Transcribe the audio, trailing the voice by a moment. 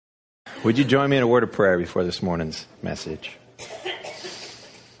Would you join me in a word of prayer before this morning's message?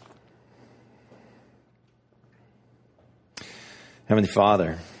 Heavenly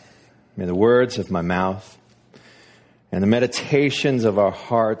Father, may the words of my mouth and the meditations of our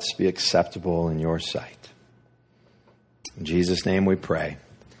hearts be acceptable in your sight. In Jesus' name we pray.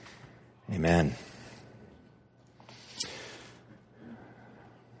 Amen.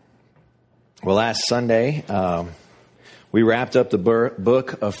 Well, last Sunday, we wrapped up the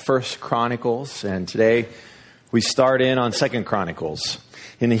book of 1 Chronicles, and today we start in on 2 Chronicles.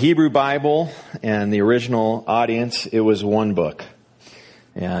 In the Hebrew Bible and the original audience, it was one book.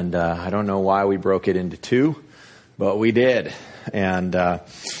 And I don't know why we broke it into two, but we did. And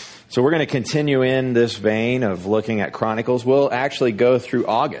so we're going to continue in this vein of looking at Chronicles. We'll actually go through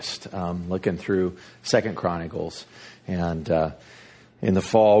August, looking through 2 Chronicles. And in the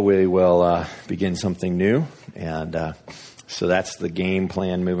fall, we will begin something new. And so that's the game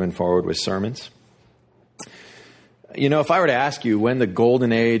plan moving forward with sermons. You know, if I were to ask you when the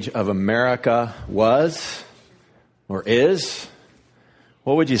golden age of America was or is,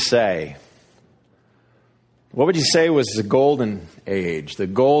 what would you say? What would you say was the golden age, the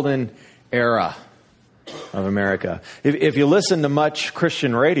golden era of America? If you listen to much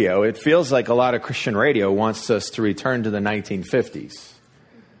Christian radio, it feels like a lot of Christian radio wants us to return to the 1950s.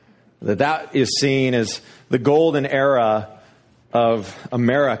 That is seen as the golden era of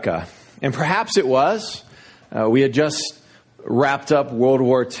America. And perhaps it was. We had just wrapped up World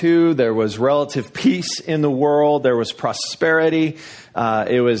War II. There was relative peace in the world. There was prosperity.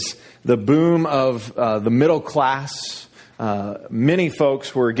 It was the boom of the middle class. Many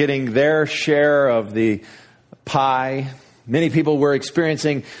folks were getting their share of the pie. Many people were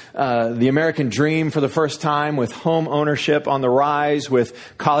experiencing the American dream for the first time, with home ownership on the rise, with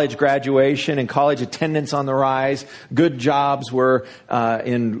college graduation and college attendance on the rise. Good jobs were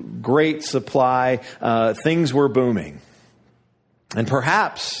in great supply. Things were booming. And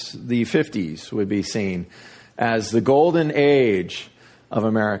perhaps the 50s would be seen as the golden age of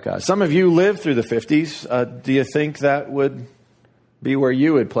America. Some of you lived through the 50s. Do you think that would be where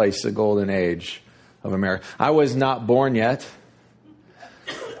you would place the golden age of America? I was not born yet,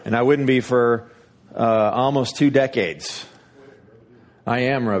 and I wouldn't be for almost 2 decades. I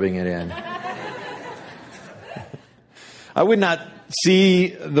am rubbing it in. I would not see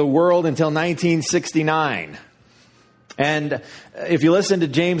the world until 1969. And if you listen to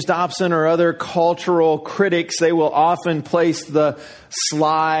James Dobson or other cultural critics, they will often place the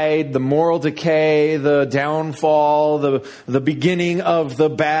slide, the moral decay, the downfall, the beginning of the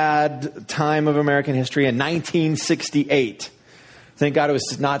bad time of American history in 1968. Thank God it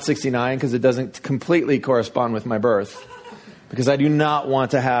was not 69, because it doesn't completely correspond with my birth, because I do not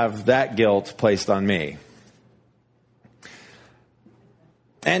want to have that guilt placed on me.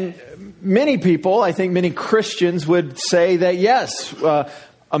 And many people, I think many Christians, would say that yes,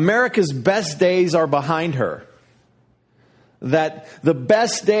 America's best days are behind her. That the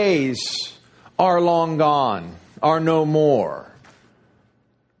best days are long gone, are no more.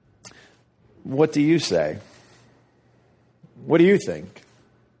 What do you say? What do you think?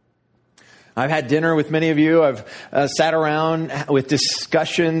 I've had dinner with many of you. I've sat around with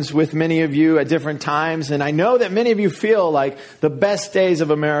discussions with many of you at different times. And I know that many of you feel like the best days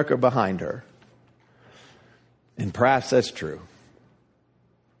of America are behind her. And perhaps that's true.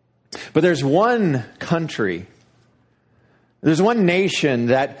 But there's one country, there's one nation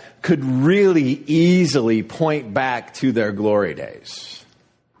that could really easily point back to their glory days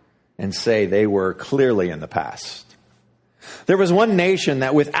and say they were clearly in the past. There was one nation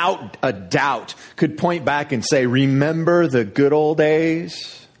that without a doubt could point back and say, remember the good old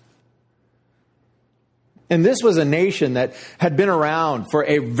days? And this was a nation that had been around for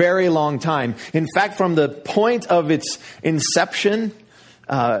a very long time. In fact, from the point of its inception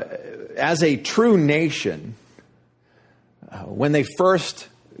as a true nation, when they first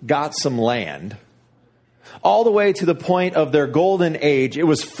got some land, all the way to the point of their golden age, it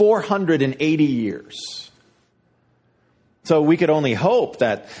was 480 years. So we could only hope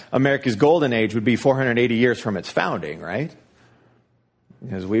that America's golden age would be 480 years from its founding, right?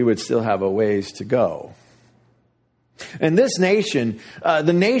 Because we would still have a ways to go. And this nation,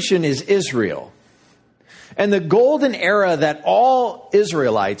 the nation is Israel. And the golden era that all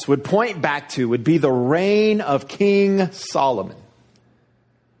Israelites would point back to would be the reign of King Solomon.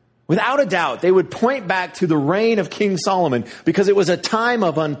 Without a doubt, they would point back to the reign of King Solomon, because it was a time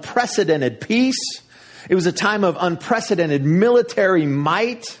of unprecedented peace. It was a time of unprecedented military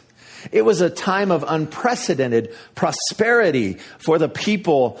might. It was a time of unprecedented prosperity for the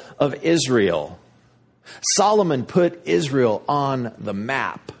people of Israel. Solomon put Israel on the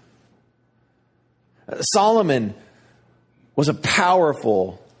map. Solomon was a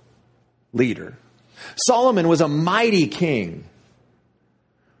powerful leader. Solomon was a mighty king.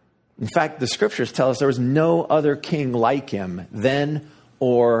 In fact, the scriptures tell us there was no other king like him then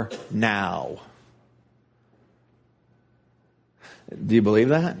or now. Do you believe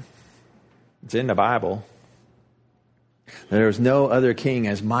that? It's in the Bible. There was no other king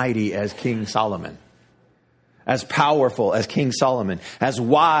as mighty as King Solomon, as powerful as King Solomon, as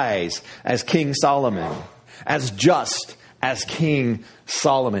wise as King Solomon, as just as King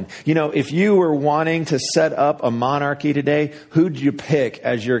Solomon. You know, if you were wanting to set up a monarchy today, who'd you pick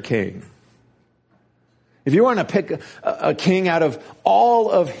as your king? If you were to pick a king out of all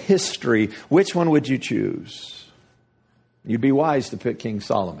of history, which one would you choose? You'd be wise to pick King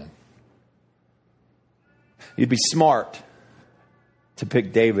Solomon. You'd be smart to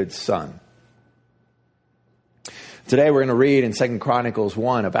pick David's son. Today we're going to read in 2 Chronicles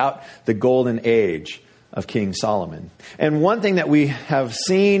 1 about the golden age of King Solomon. And one thing that we have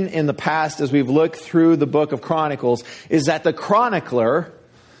seen in the past as we've looked through the book of Chronicles is that the chronicler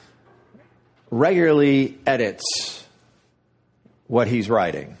regularly edits what he's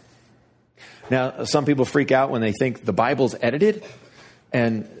writing. Now, some people freak out when they think the Bible's edited,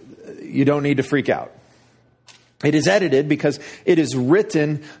 and you don't need to freak out. It is edited because it is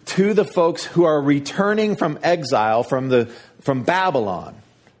written to the folks who are returning from exile from Babylon.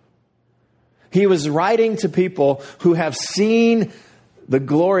 He was writing to people who have seen the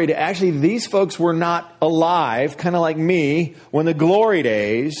glory. Actually, these folks were not alive, kind of like me, when the glory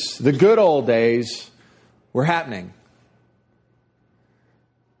days, the good old days, were happening.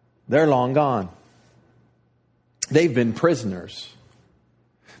 They're long gone. They've been prisoners.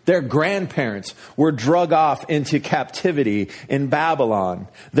 Their grandparents were drug off into captivity in Babylon.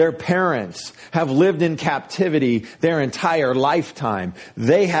 Their parents have lived in captivity their entire lifetime.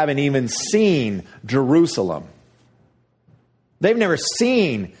 They haven't even seen Jerusalem. They've never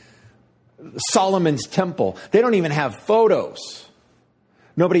seen Solomon's temple. They don't even have photos.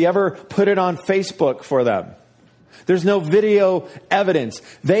 Nobody ever put it on Facebook for them. There's no video evidence.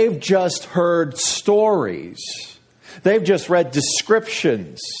 They've just heard stories. They've just read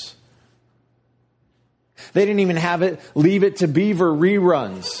descriptions. They didn't even have it, Leave It to Beaver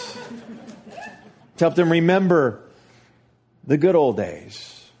reruns to help them remember the good old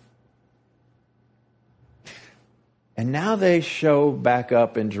days. And now they show back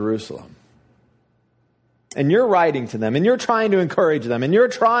up in Jerusalem. And you're writing to them, and you're trying to encourage them, and you're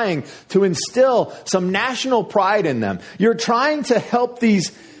trying to instill some national pride in them. You're trying to help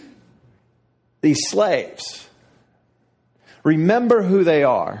these slaves remember who they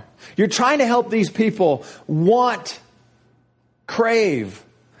are. You're trying to help these people want, crave,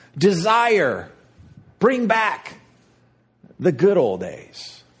 desire, bring back the good old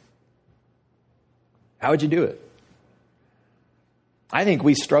days. How would you do it? I think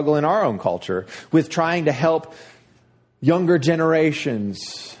we struggle in our own culture with trying to help younger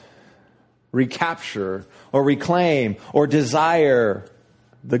generations recapture or reclaim or desire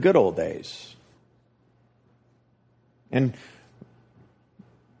the good old days. And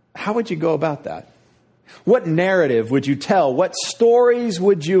how would you go about that? What narrative would you tell? What stories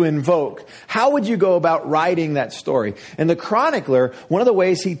would you invoke? How would you go about writing that story? And the chronicler, one of the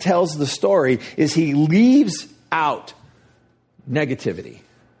ways he tells the story is he leaves out negativity.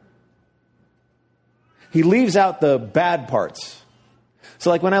 He leaves out the bad parts. So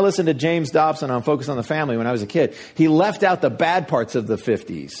like when I listened to James Dobson on Focus on the Family when I was a kid, he left out the bad parts of the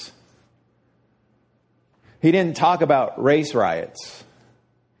 50s. He didn't talk about race riots.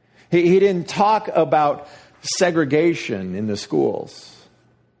 He didn't talk about segregation in the schools.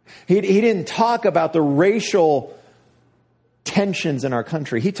 He didn't talk about the racial tensions in our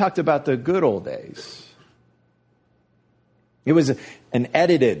country. He talked about the good old days. It was an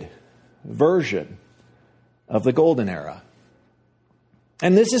edited version of the golden era.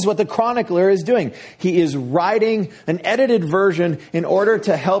 And this is what the chronicler is doing. He is writing an edited version in order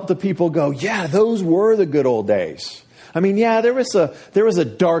to help the people go, yeah, those were the good old days. I mean, yeah, there was a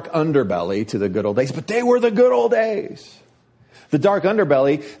dark underbelly to the good old days, but they were the good old days. The dark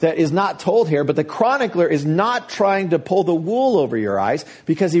underbelly that is not told here, but the chronicler is not trying to pull the wool over your eyes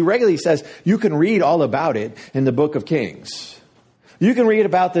because he regularly says you can read all about it in the book of Kings. You can read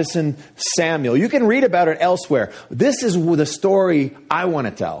about this in Samuel. You can read about it elsewhere. This is the story I want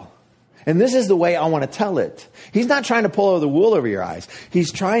to tell. And this is the way I want to tell it. He's not trying to pull the wool over your eyes.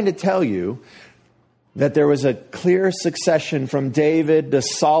 He's trying to tell you that there was a clear succession from David to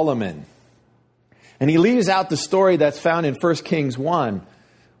Solomon. And he leaves out the story that's found in 1 Kings 1,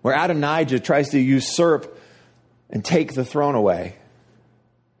 where Adonijah tries to usurp and take the throne away.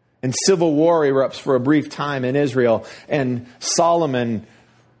 And civil war erupts for a brief time in Israel. And Solomon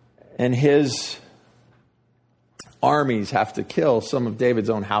and his armies have to kill some of David's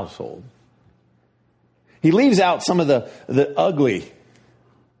own household. He leaves out some of the ugly.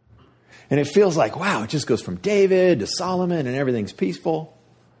 And it feels like, wow, it just goes from David to Solomon and everything's peaceful.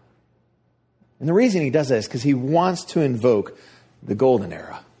 And the reason he does that is because he wants to invoke the golden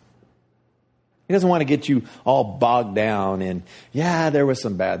era. He doesn't want to get you all bogged down in, there was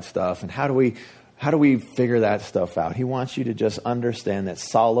some bad stuff. And how do we figure that stuff out? He wants you to just understand that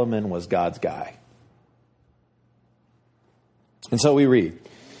Solomon was God's guy. And so we read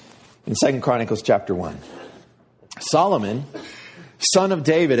in 2 Chronicles chapter 1. Solomon, son of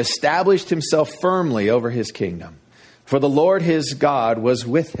David, established himself firmly over his kingdom. For the Lord his God was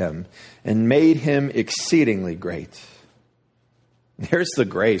with him and made him exceedingly great. There's the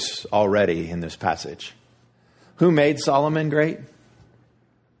grace already in this passage. Who made Solomon great?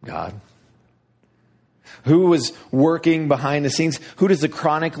 God. Who was working behind the scenes? Who does the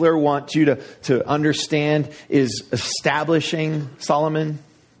chronicler want you to understand is establishing Solomon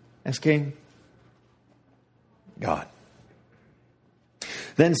as king? God.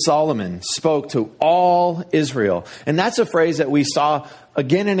 Then Solomon spoke to all Israel. And that's a phrase that we saw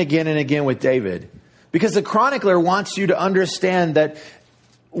again and again and again with David. Because the chronicler wants you to understand that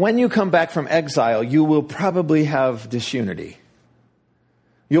when you come back from exile, you will probably have disunity.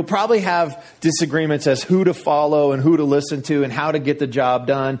 You'll probably have disagreements as who to follow and who to listen to and how to get the job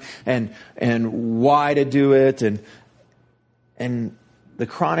done and why to do it. And the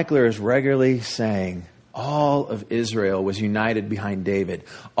chronicler is regularly saying, all of Israel was united behind David.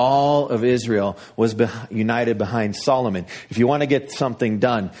 All of Israel was united behind Solomon. If you want to get something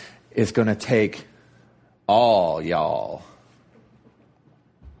done, it's going to take all y'all.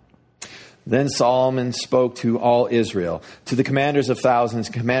 Then Solomon spoke to all Israel, to the commanders of thousands,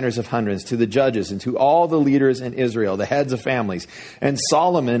 commanders of hundreds, to the judges, and to all the leaders in Israel, the heads of families. And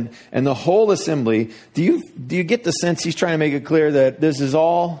Solomon and the whole assembly, do you get the sense he's trying to make it clear that this is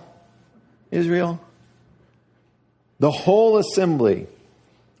all Israel? The whole assembly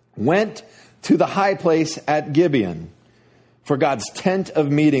went to the high place at Gibeon, for God's tent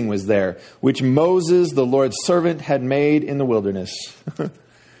of meeting was there, which Moses, the Lord's servant, had made in the wilderness.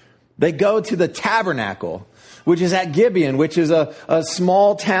 They go to the tabernacle, which is at Gibeon, which is a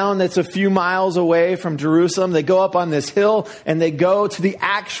small town that's a few miles away from Jerusalem. They go up on this hill and they go to the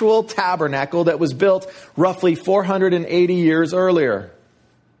actual tabernacle that was built roughly 480 years earlier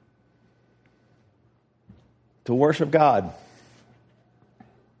to worship God.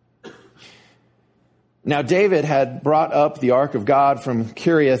 Now David had brought up the ark of God from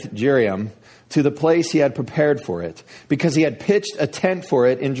Kiriath Jearim to the place he had prepared for it, because he had pitched a tent for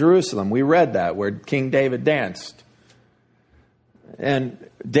it in Jerusalem. We read that, where King David danced. And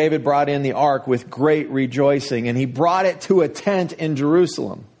David brought in the ark with great rejoicing, and he brought it to a tent in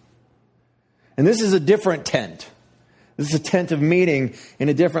Jerusalem. And this is a different tent. This is a tent of meeting in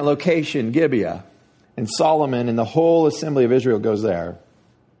a different location, Gibeah. And Solomon and the whole assembly of Israel goes there.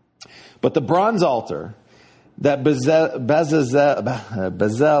 But the bronze altar that Bezalel,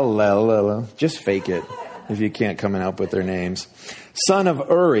 just fake it if you can't come up with their names, son of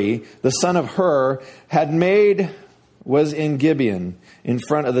Uri, the son of Hur, had made, was in Gibeon, in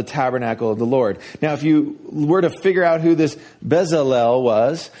front of the tabernacle of the Lord. Now, if you were to figure out who this Bezalel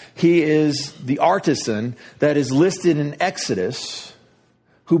was, he is the artisan that is listed in Exodus,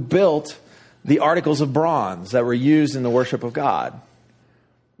 who built the articles of bronze that were used in the worship of God.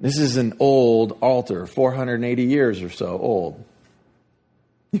 This is an old altar, 480 years or so old.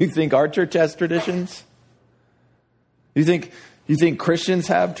 You think our church has traditions? You think Christians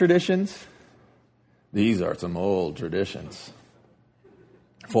have traditions? These are some old traditions.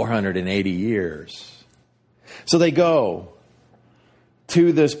 480 years. So they go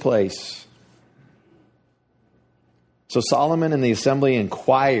to this place. So Solomon and the assembly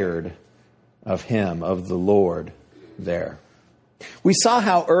inquired of him, of the Lord there. We saw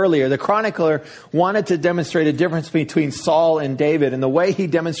how earlier the chronicler wanted to demonstrate a difference between Saul and David. And the way he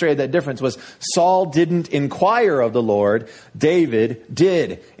demonstrated that difference was Saul didn't inquire of the Lord. David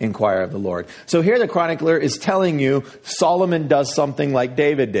did inquire of the Lord. So here the chronicler is telling you Solomon does something like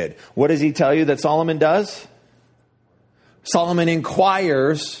David did. What does he tell you that Solomon does? Solomon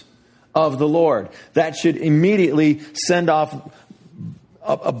inquires of the Lord. That should immediately send off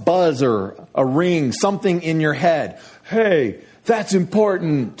a buzzer, a ring, something in your head. Hey, that's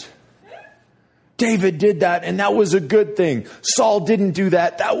important. David did that, and that was a good thing. Saul didn't do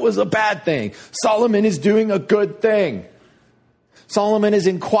that. That was a bad thing. Solomon is doing a good thing. Solomon is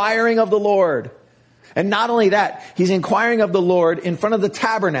inquiring of the Lord. And not only that, he's inquiring of the Lord in front of the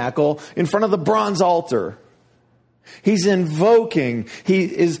tabernacle, in front of the bronze altar. He's invoking, he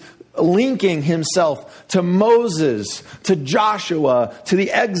is linking himself to Moses, to Joshua, to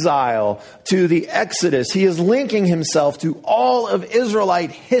the exile, to the Exodus. He is linking himself to all of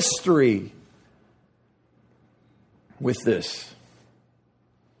Israelite history with this.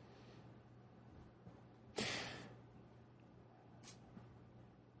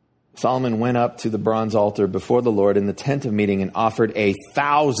 Solomon went up to the bronze altar before the Lord in the tent of meeting and offered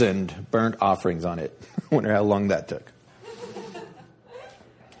 1,000 burnt offerings on it. I wonder how long that took.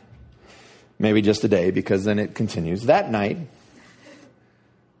 Maybe just a day, because then it continues. That night,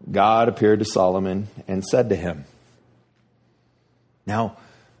 God appeared to Solomon and said to him. Now,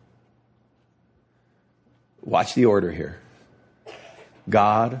 watch the order here.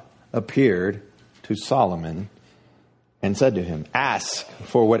 God appeared to Solomon and said to him, ask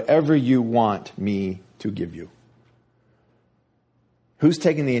for whatever you want me to give you. Who's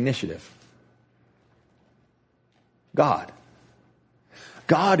taking the initiative? God.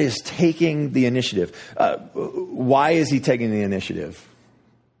 God is taking the initiative. Why is he taking the initiative?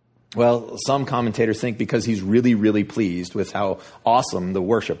 Well, some commentators think because he's really, really pleased with how awesome the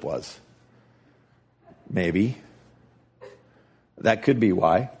worship was. Maybe. That could be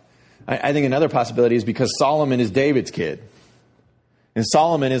why. I think another possibility is because Solomon is David's kid. And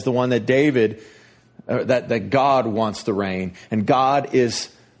Solomon is the one that that God wants to reign. And God is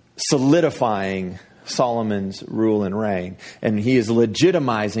solidifying Solomon's rule and reign. And he is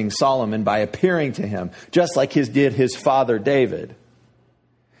legitimizing Solomon by appearing to him, just like did his father David.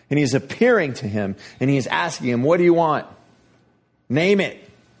 And he's appearing to him and he's asking him, what do you want? Name it.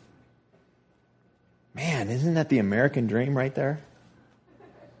 Man, isn't that the American dream right there?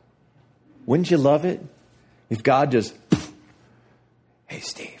 Wouldn't you love it if God just, hey,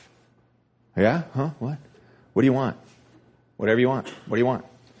 Steve. Yeah? Huh? What? What do you want? Whatever you want. What do you want?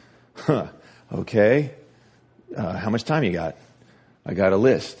 Huh. Okay. How much time you got? I got a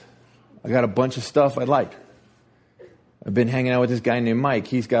list. I got a bunch of stuff I'd like. I've been hanging out with this guy named Mike.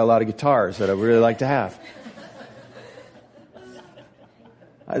 He's got a lot of guitars that I'd really like to have.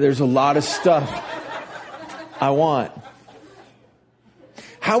 There's a lot of stuff I want.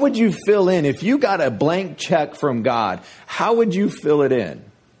 How would you fill in, if you got a blank check from God, how would you fill it in?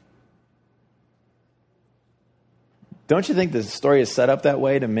 Don't you think the story is set up that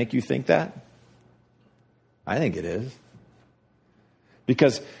way to make you think that? I think it is.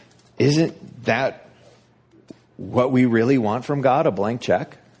 Because isn't that what we really want from God, a blank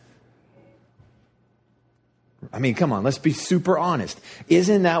check? I mean, come on, let's be super honest.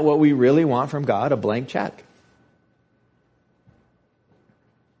 Isn't that what we really want from God, a blank check?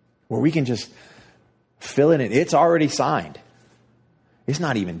 Where we can just fill it in. It's already signed. It's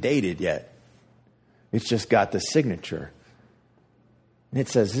not even dated yet. It's just got the signature. And it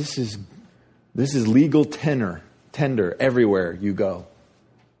says, this is legal tender everywhere you go.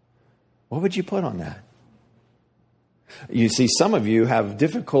 What would you put on that? You see, some of you have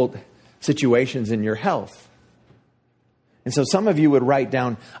difficult situations in your health. And so some of you would write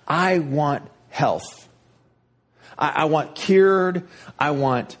down, I want health. I want cured. I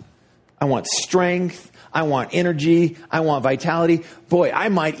want strength. I want energy. I want vitality. Boy, I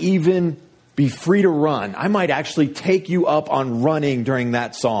might even be free to run. I might actually take you up on running during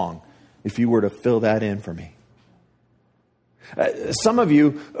that song if you were to fill that in for me. Some of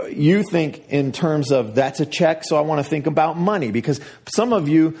you think in terms of that's a check, so I want to think about money, because some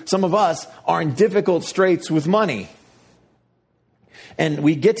of us are in difficult straits with money. And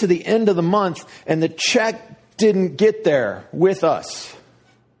we get to the end of the month and the check didn't get there with us.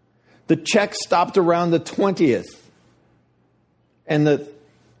 The check stopped around the 20th. And the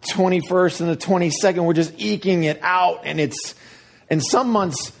 21st and the 22nd, we're just eking it out. And some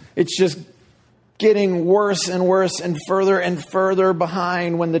months, it's just getting worse and worse and further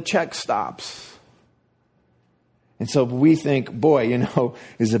behind when the check stops. And so we think, boy,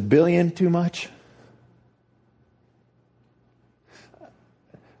 is $1 billion too much?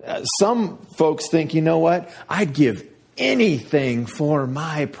 Some folks think, you know what? I'd give anything for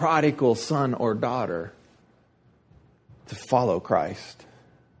my prodigal son or daughter to follow Christ.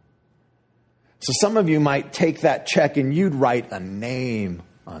 So some of you might take that check and you'd write a name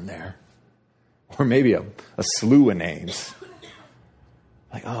on there. Or maybe a slew of names.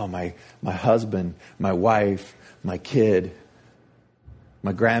 Like, oh, my husband, my wife, my kid,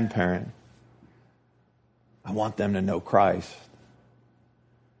 my grandparent. I want them to know Christ.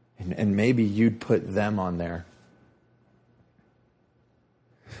 And maybe you'd put them on there.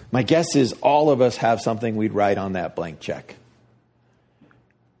 My guess is all of us have something we'd write on that blank check.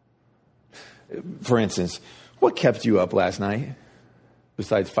 For instance, what kept you up last night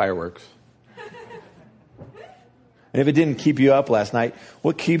besides fireworks? And if it didn't keep you up last night,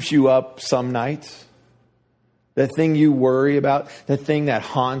 what keeps you up some nights? That thing you worry about, that thing that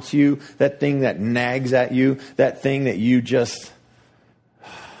haunts you, that thing that nags at you, that thing that you just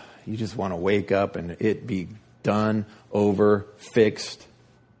want to wake up and it be done, over, fixed,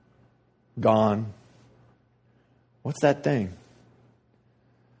 gone. What's that thing?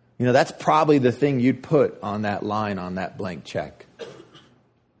 You know, that's probably the thing you'd put on that line on that blank check.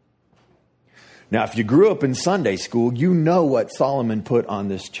 Now, if you grew up in Sunday school, you know what Solomon put on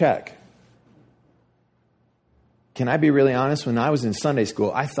this check. Can I be really honest? When I was in Sunday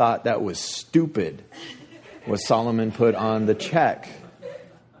school, I thought that was stupid what Solomon put on the check.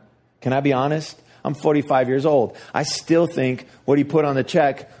 Can I be honest? I'm 45 years old. I still think what he put on the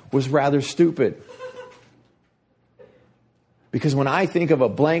check was rather stupid. Because when I think of a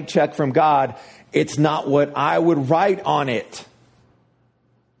blank check from God, it's not what I would write on it.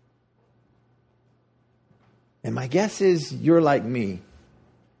 And my guess is you're like me.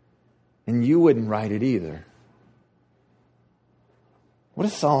 And you wouldn't write it either. What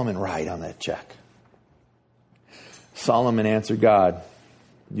does Solomon write on that check? Solomon answered God,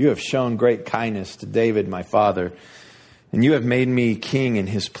 "You have shown great kindness to David, my father, and you have made me king in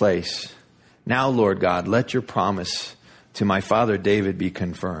his place. Now, Lord God, let your promise to my father David be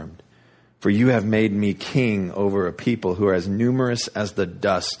confirmed. For you have made me king over a people who are as numerous as the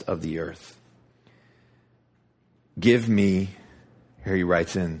dust of the earth. Give me," here he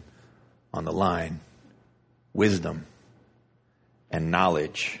writes in on the line, "wisdom and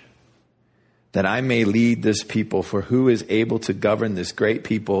knowledge, that I may lead this people, for who is able to govern this great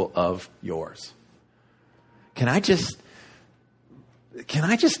people of yours?" Can I just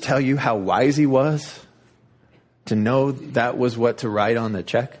tell you how wise he was to know that was what to write on the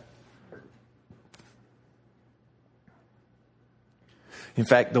check? In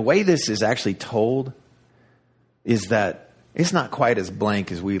fact, the way this is actually told is that it's not quite as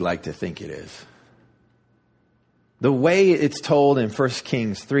blank as we like to think it is. The way it's told in 1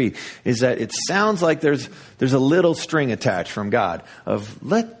 Kings 3 is that it sounds like there's a little string attached from God of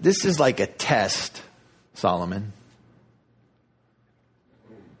this is like a test, Solomon.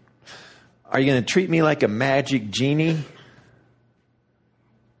 Are you going to treat me like a magic genie?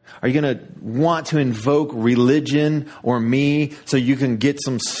 Are you going to want to invoke religion or me so you can get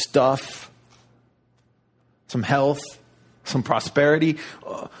some stuff, some health, some prosperity?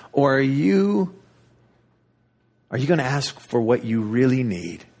 Or are you going to ask for what you really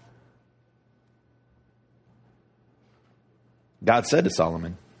need? God said to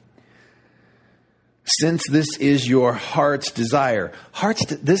Solomon, "Since this is your heart's desire."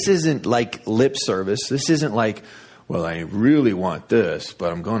 This isn't like lip service. This isn't like, well, I really want this,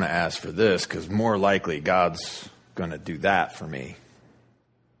 but I'm going to ask for this because more likely God's going to do that for me.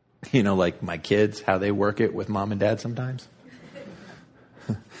 You know, like my kids, how they work it with mom and dad sometimes.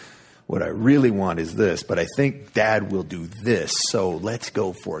 What I really want is this, but I think Dad will do this, so let's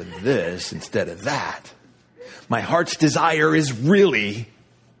go for this instead of that. My heart's desire is really...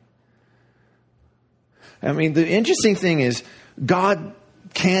 I mean, the interesting thing is God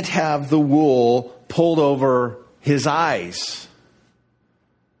can't have the wool pulled over his eyes.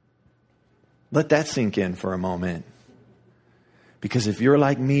 Let that sink in for a moment. Because if you're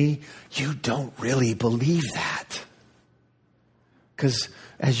like me, you don't really believe that. Because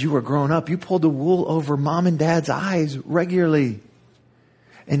as you were growing up, you pulled the wool over mom and dad's eyes regularly.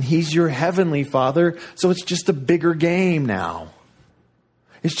 And he's your heavenly father, so it's just a bigger game now.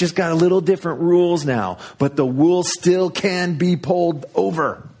 It's just got a little different rules now. But the wool still can be pulled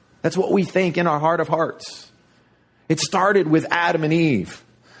over. That's what we think in our heart of hearts. It started with Adam and Eve.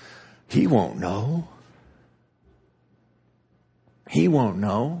 He won't know. He won't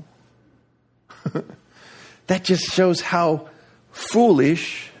know. That just shows how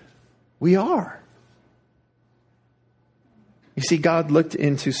foolish we are. You see, God looked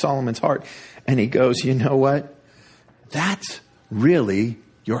into Solomon's heart and he goes, you know what? That's really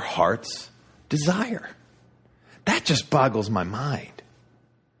your heart's desire. That just boggles my mind.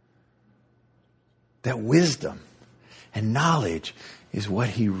 That wisdom and knowledge is what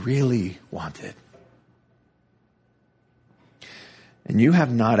he really wanted. And you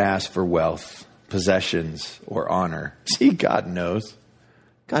have not asked for wealth, possessions, or honor. See, God knows.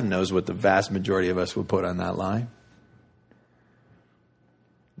 God knows what the vast majority of us would put on that line.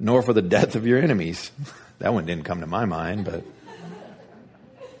 Nor for the death of your enemies. That one didn't come to my mind, but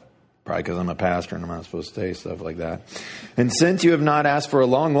probably because I'm a pastor and I'm not supposed to say stuff like that. And since you have not asked for a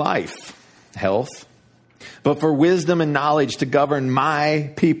long life, health, but for wisdom and knowledge to govern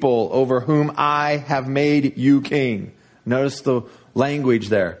my people over whom I have made you king. Notice the language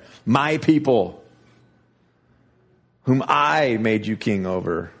there. My people, whom I made you king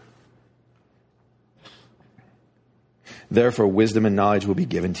over. Therefore, wisdom and knowledge will be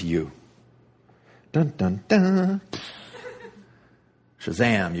given to you. Dun, dun, dun.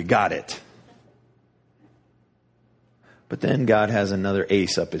 Shazam, you got it. But then God has another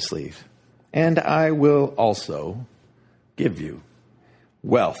ace up his sleeve. And I will also give you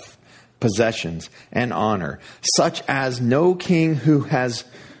wealth, possessions, and honor, such as no king who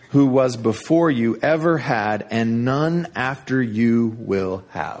was before you ever had, and none after you will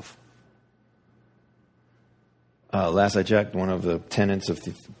have. Last I checked, one of the tenets of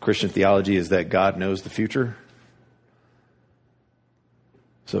Christian theology is that God knows the future.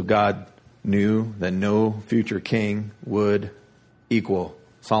 So God knew that no future king would equal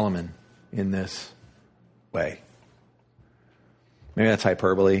Solomon in this way. Maybe that's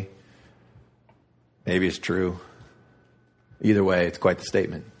hyperbole. Maybe it's true. Either way, it's quite the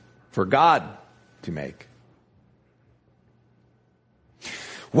statement for God to make.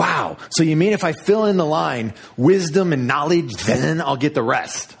 Wow. So you mean if I fill in the line, wisdom and knowledge, then I'll get the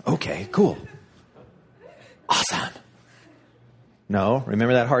rest? Okay, cool. Awesome. No,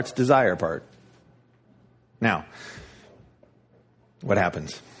 remember that heart's desire part. Now, what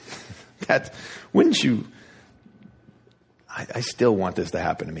happens? Wouldn't you? I still want this to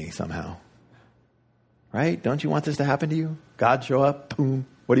happen to me somehow. Right? Don't you want this to happen to you? God show up, boom.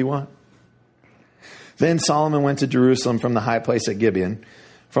 What do you want? Then Solomon went to Jerusalem from the high place at Gibeon,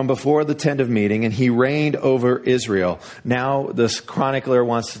 from before the tent of meeting, and he reigned over Israel. Now, this chronicler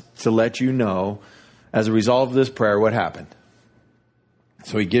wants to let you know, as a result of this prayer, what happened.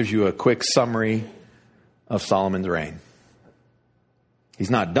 So he gives you a quick summary of Solomon's reign.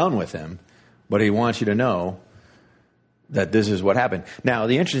 He's not done with him, but he wants you to know that this is what happened. Now,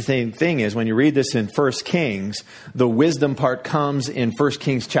 the interesting thing is when you read this in 1 Kings, the wisdom part comes in 1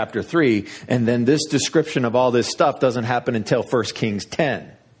 Kings chapter 3, and then this description of all this stuff doesn't happen until 1 Kings 10.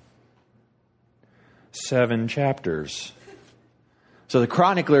 7 chapters. So the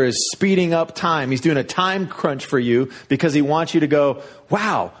chronicler is speeding up time. He's doing a time crunch for you because he wants you to go,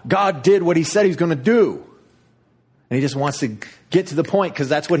 wow, God did what he said he was going to do. And he just wants to get to the point because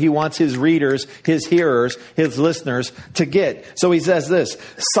that's what he wants his readers, his hearers, his listeners to get. So he says this,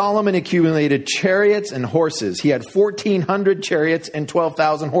 Solomon accumulated chariots and horses. He had 1,400 chariots and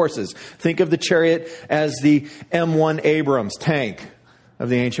 12,000 horses. Think of the chariot as the M1 Abrams tank of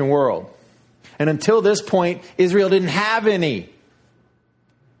the ancient world. And until this point, Israel didn't have any.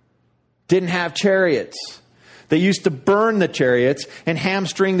 Didn't have chariots. They used to burn the chariots and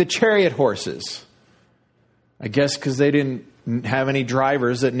hamstring the chariot horses. I guess because they didn't have any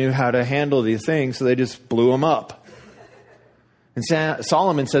drivers that knew how to handle these things, so they just blew them up. And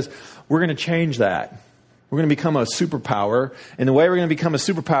Solomon says, we're going to change that. We're going to become a superpower. And the way we're going to become a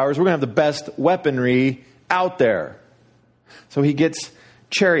superpower is we're going to have the best weaponry out there. So he gets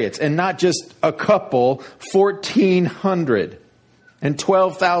chariots, and not just a couple, 1,400 and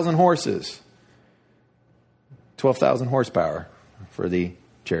 12,000 horses. 12,000 horsepower for the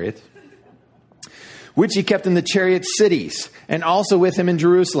chariots, which he kept in the chariot cities and also with him in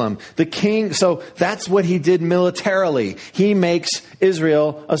Jerusalem. The king, so that's what he did militarily. He makes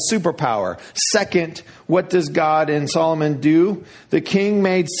Israel a superpower. Second, what does God and Solomon do? The king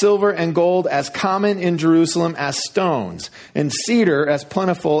made silver and gold as common in Jerusalem as stones, and cedar as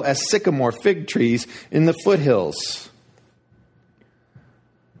plentiful as sycamore fig trees in the foothills.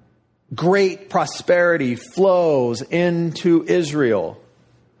 Great prosperity flows into Israel.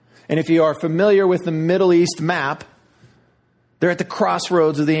 And if you are familiar with the Middle East map, they're at the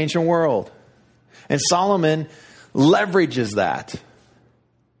crossroads of the ancient world. And Solomon leverages that.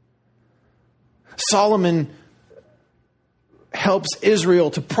 Solomon helps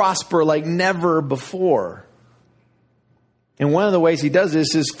Israel to prosper like never before. And one of the ways he does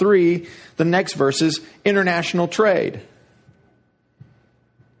this is the next verses, international trade.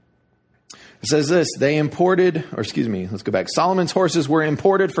 It says this, let's go back. Solomon's horses were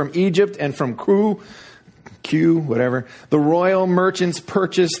imported from Egypt and from Q, the royal merchants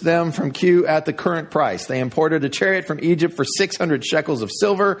purchased them from Q at the current price. They imported a chariot from Egypt for 600 shekels of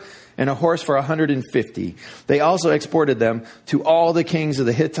silver and a horse for 150. They also exported them to all the kings of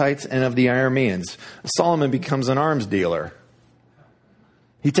the Hittites and of the Arameans. Solomon becomes an arms dealer.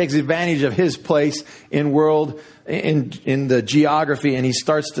 He takes advantage of his place in the geography, and he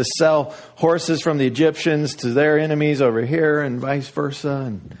starts to sell horses from the Egyptians to their enemies over here and vice versa.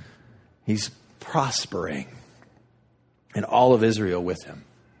 And he's prospering, and all of Israel with him.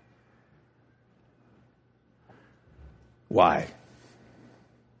 Why?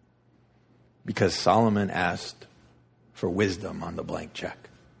 Because Solomon asked for wisdom on the blank check.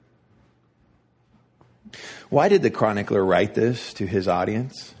 Why did the chronicler write this to his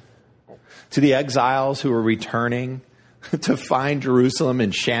audience? To the exiles who were returning to find Jerusalem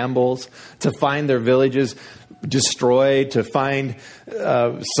in shambles, to find their villages destroyed, to find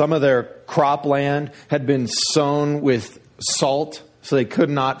some of their cropland had been sown with salt so they could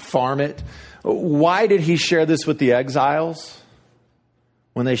not farm it. Why did he share this with the exiles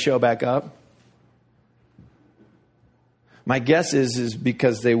when they show back up? My guess is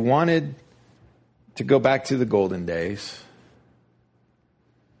because they wanted to go back to the golden days.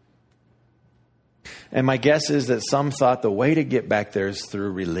 And my guess is that some thought the way to get back there is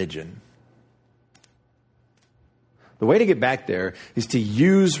through religion. The way to get back there is to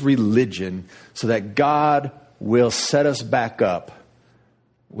use religion so that God will set us back up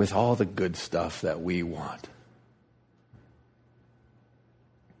with all the good stuff that we want.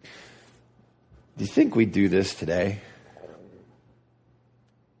 Do you think we do this today?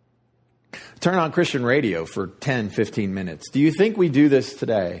 Turn on Christian radio for 10, 15 minutes. Do you think we do this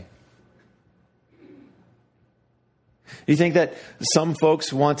today? Do you think that some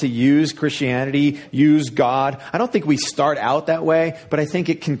folks want to use Christianity, use God? I don't think we start out that way, but I think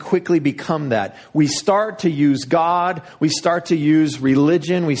it can quickly become that. We start to use God, we start to use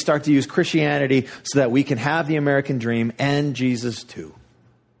religion, we start to use Christianity so that we can have the American dream and Jesus too.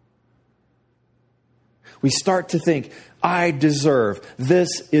 We start to think, I deserve,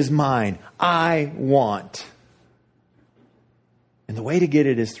 this is mine, I want. And the way to get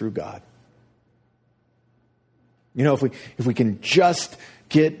it is through God. You know, if we can just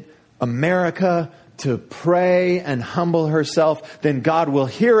get America to pray and humble herself, then God will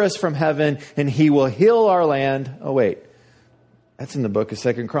hear us from heaven and he will heal our land. Oh, wait. That's in the book of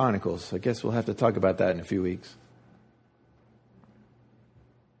 2 Chronicles. I guess we'll have to talk about that in a few weeks.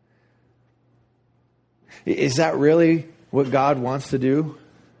 Is that really what God wants to do?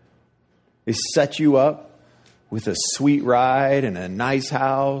 Is set you up with a sweet ride and a nice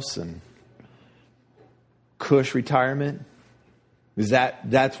house and cush retirement?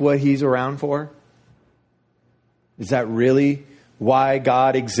 That's what he's around for? Is that really why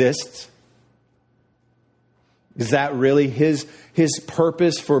God exists? Is that really his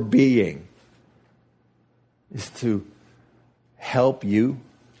purpose for being? Is to help you?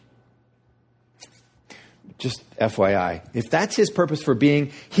 Just FYI, if that's his purpose for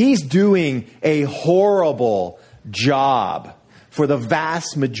being, he's doing a horrible job for the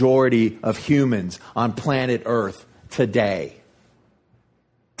vast majority of humans on planet Earth today.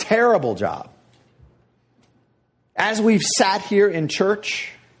 Terrible job. As we've sat here in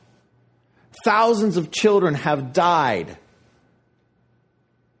church, thousands of children have died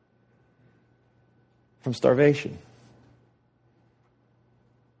from starvation.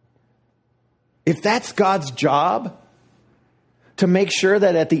 If that's God's job, to make sure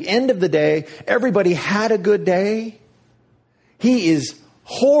that at the end of the day, everybody had a good day, he is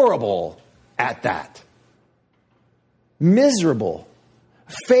horrible at that. Miserable.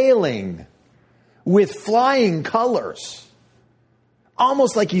 Failing. With flying colors.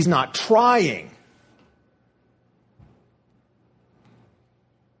 Almost like he's not trying.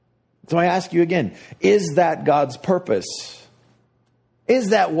 So I ask you again, is that God's purpose? Is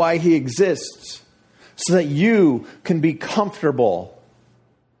that why he exists? So that you can be comfortable.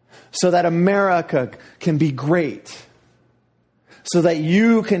 So that America can be great. So that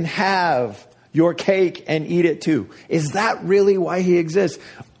you can have your cake and eat it too. Is that really why he exists?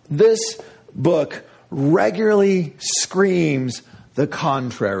 This book regularly screams the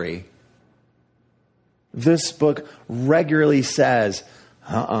contrary. This book regularly says,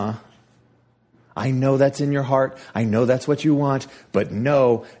 I know that's in your heart. I know that's what you want. But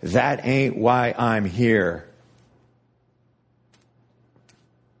no, that ain't why I'm here.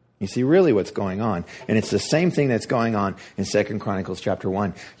 You see really what's going on. And it's the same thing that's going on in 2 Chronicles chapter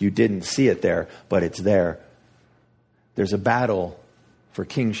 1. You didn't see it there, but it's there. There's a battle for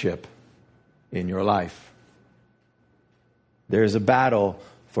kingship in your life. There's a battle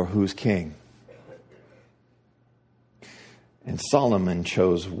for who's king. And Solomon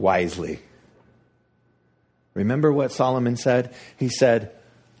chose wisely. Remember what Solomon said? He said,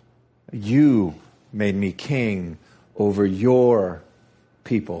 you made me king over your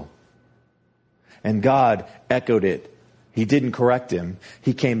people. And God echoed it. He didn't correct him.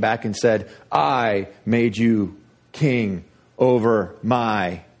 He came back and said, I made you king over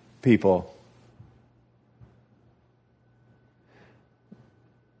my people.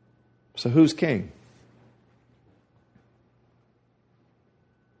 So who's king?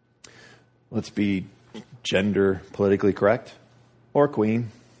 Let's be gender politically correct or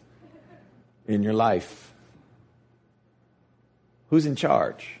queen in your life? Who's in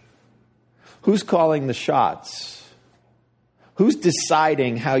charge? Who's calling the shots? Who's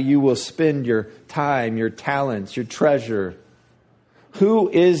deciding how you will spend your time, your talents, your treasure? Who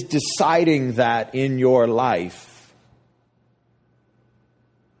is deciding that in your life?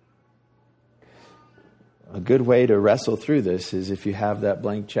 A good way to wrestle through this is if you have that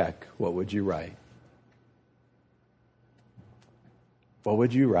blank check, what would you write? What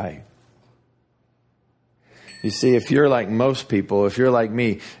would you write? You see, if you're like most people, if you're like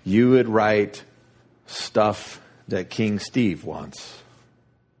me, you would write stuff that King Steve wants.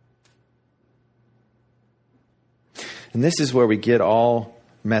 And this is where we get all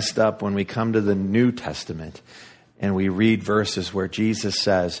messed up when we come to the New Testament and we read verses where Jesus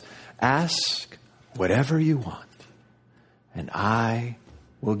says, ask whatever you want and I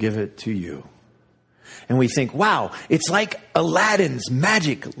will give it to you. And we think, wow, it's like Aladdin's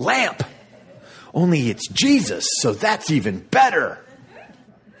magic lamp. Only it's Jesus, so that's even better.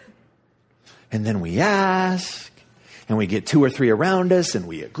 And then we ask, and we get 2 or 3 around us, and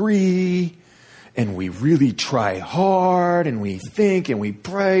we agree, and we really try hard, and we think, and we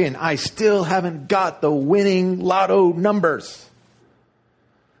pray, and I still haven't got the winning lotto numbers.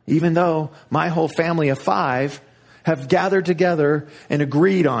 Even though my whole family of 5 have gathered together and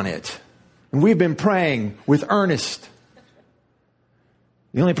agreed on it. And we've been praying with earnest.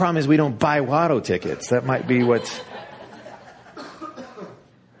 The only problem is we don't buy lotto tickets. That might be what's...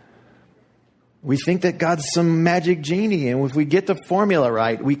 We think that God's some magic genie, and if we get the formula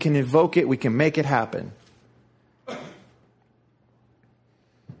right, we can invoke it, we can make it happen.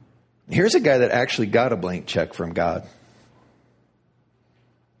 Here's a guy that actually got a blank check from God.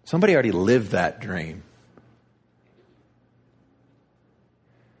 Somebody already lived that dream.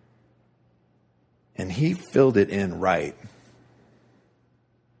 And he filled it in right.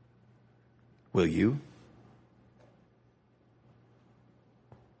 Will you?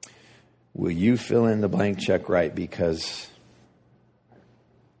 Will you fill in the blank check right? Because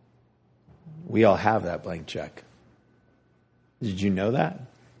we all have that blank check. Did you know that?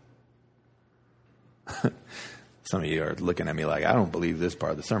 Some of you are looking at me like, I don't believe this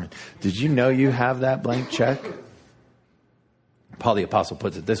part of the sermon. Did you know you have that blank check? Paul the Apostle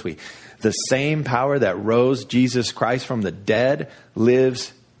puts it this way. The same power that rose Jesus Christ from the dead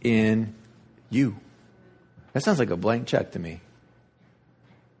lives in you. That sounds like a blank check to me.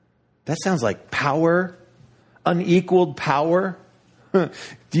 That sounds like power, unequaled power. Do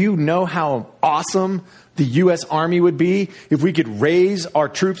you know how awesome the U.S. Army would be if we could raise our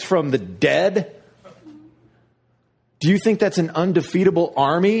troops from the dead? Do you think that's an undefeatable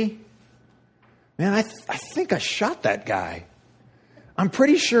army? Man, I think I shot that guy. I'm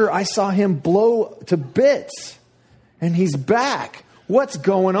pretty sure I saw him blow to bits. And he's back. What's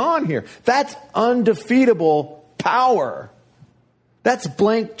going on here? That's undefeatable power. That's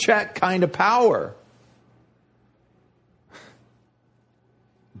blank check kind of power.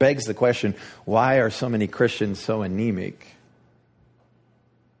 Begs the question, why are so many Christians so anemic?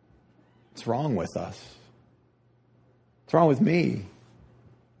 What's wrong with us? What's wrong with me?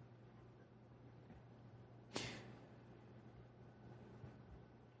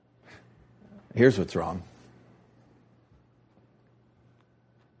 Here's what's wrong.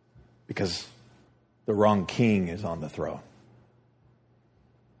 Because the wrong king is on the throne.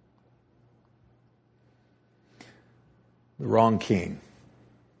 The wrong king.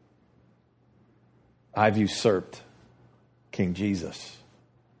 I've usurped King Jesus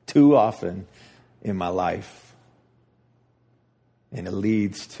too often in my life. And it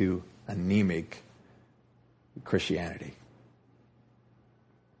leads to anemic Christianity.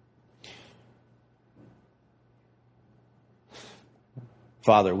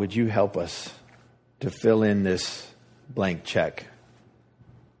 Father, would you help us to fill in this blank check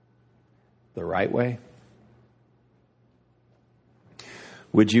the right way?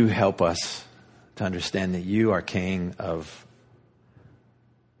 Would you help us to understand that you are king of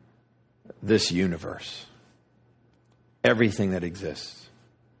this universe? Everything that exists.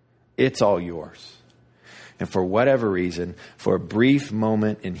 It's all yours. And for whatever reason, for a brief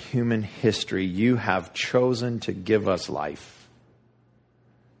moment in human history, you have chosen to give us life.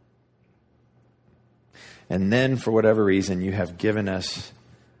 And then, for whatever reason, you have given us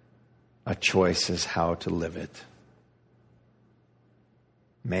a choice as how to live it.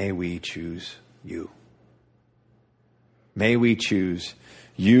 May we choose you. May we choose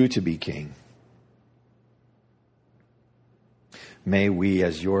you to be king. May we,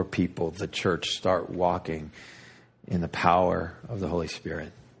 as your people, the church, start walking in the power of the Holy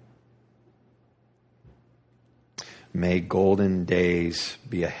Spirit. May golden days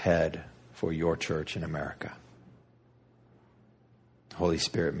be ahead for your church in America. Holy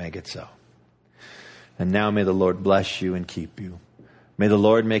Spirit, make it so. And now may the Lord bless you and keep you. May the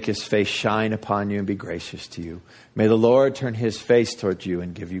Lord make his face shine upon you and be gracious to you. May the Lord turn his face towards you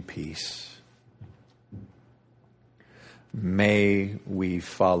and give you peace. May we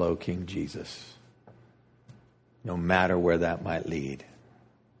follow King Jesus, no matter where that might lead,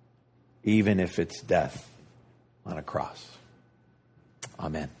 even if it's death on a cross.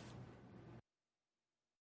 Amen.